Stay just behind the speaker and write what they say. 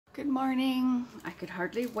Good morning. I could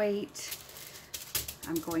hardly wait.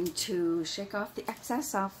 I'm going to shake off the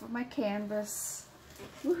excess off of my canvas.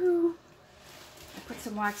 Woohoo! I put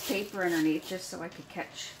some wax paper underneath just so I could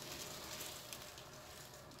catch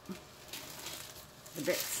the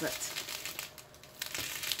bits that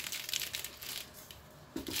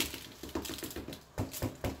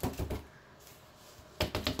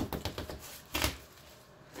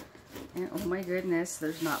and oh my goodness,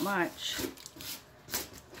 there's not much.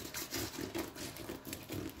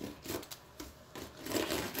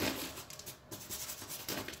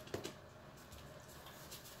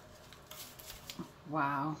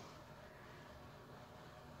 Wow.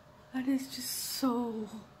 That is just so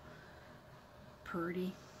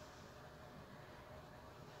pretty.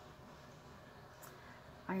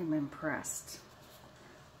 I am impressed.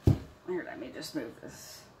 Here, let me just move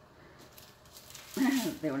this.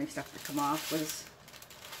 The only stuff to come off was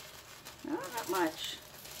not much.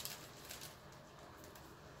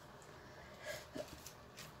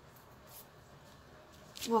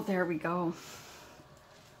 Well, there we go.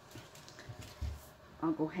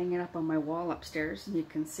 I'll go hang it up on my wall upstairs and you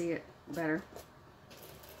can see it better.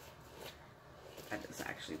 That is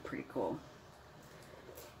actually pretty cool.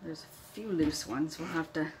 There's a few loose ones. We'll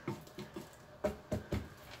have to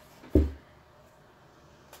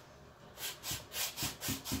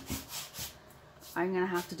I'm gonna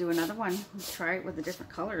have to do another one. Try it with the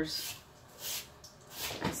different colors.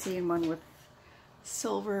 I see one with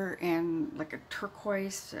silver and like a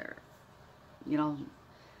turquoise, or you know,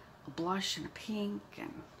 a blush and a pink,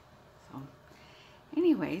 and so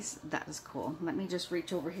anyways, that is cool. Let me just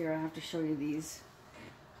reach over here. I have to show you these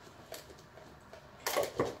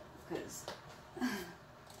because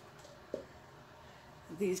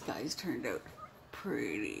these guys turned out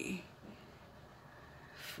pretty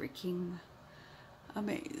freaking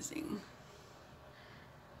amazing.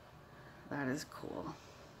 That is cool.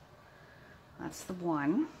 That's the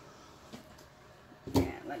one.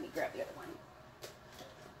 And let me grab the other one.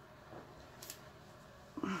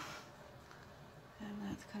 And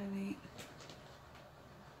that's kind of neat.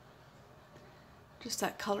 Just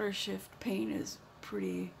that color shift paint is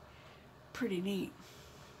pretty neat.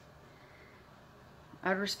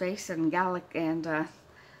 Outer space and Gallic and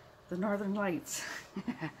the Northern Lights.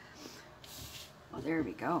 Well, there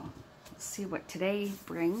we go. Let's see what today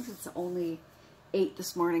brings. It's only 8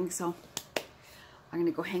 this morning, so I'm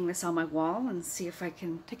gonna go hang this on my wall and see if I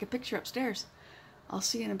can take a picture upstairs. I'll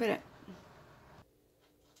see you in a bit.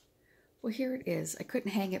 Well, here it is. I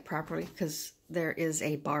couldn't hang it properly because there is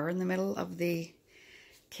a bar in the middle of the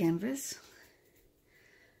canvas.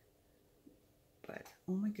 But,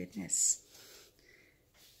 oh my goodness.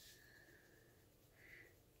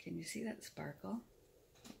 Can you see that sparkle?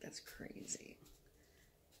 That's crazy.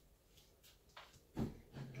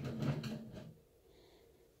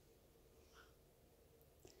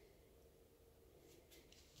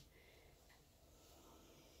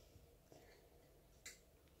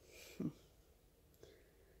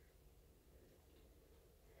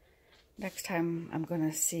 Next time I'm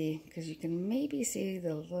gonna see, because you can maybe see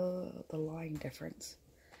the line difference.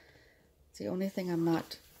 It's the only thing I'm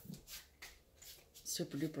not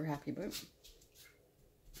super duper happy about.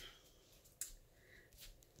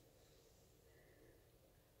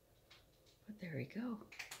 But there we go.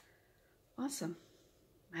 Awesome.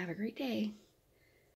 Have a great day.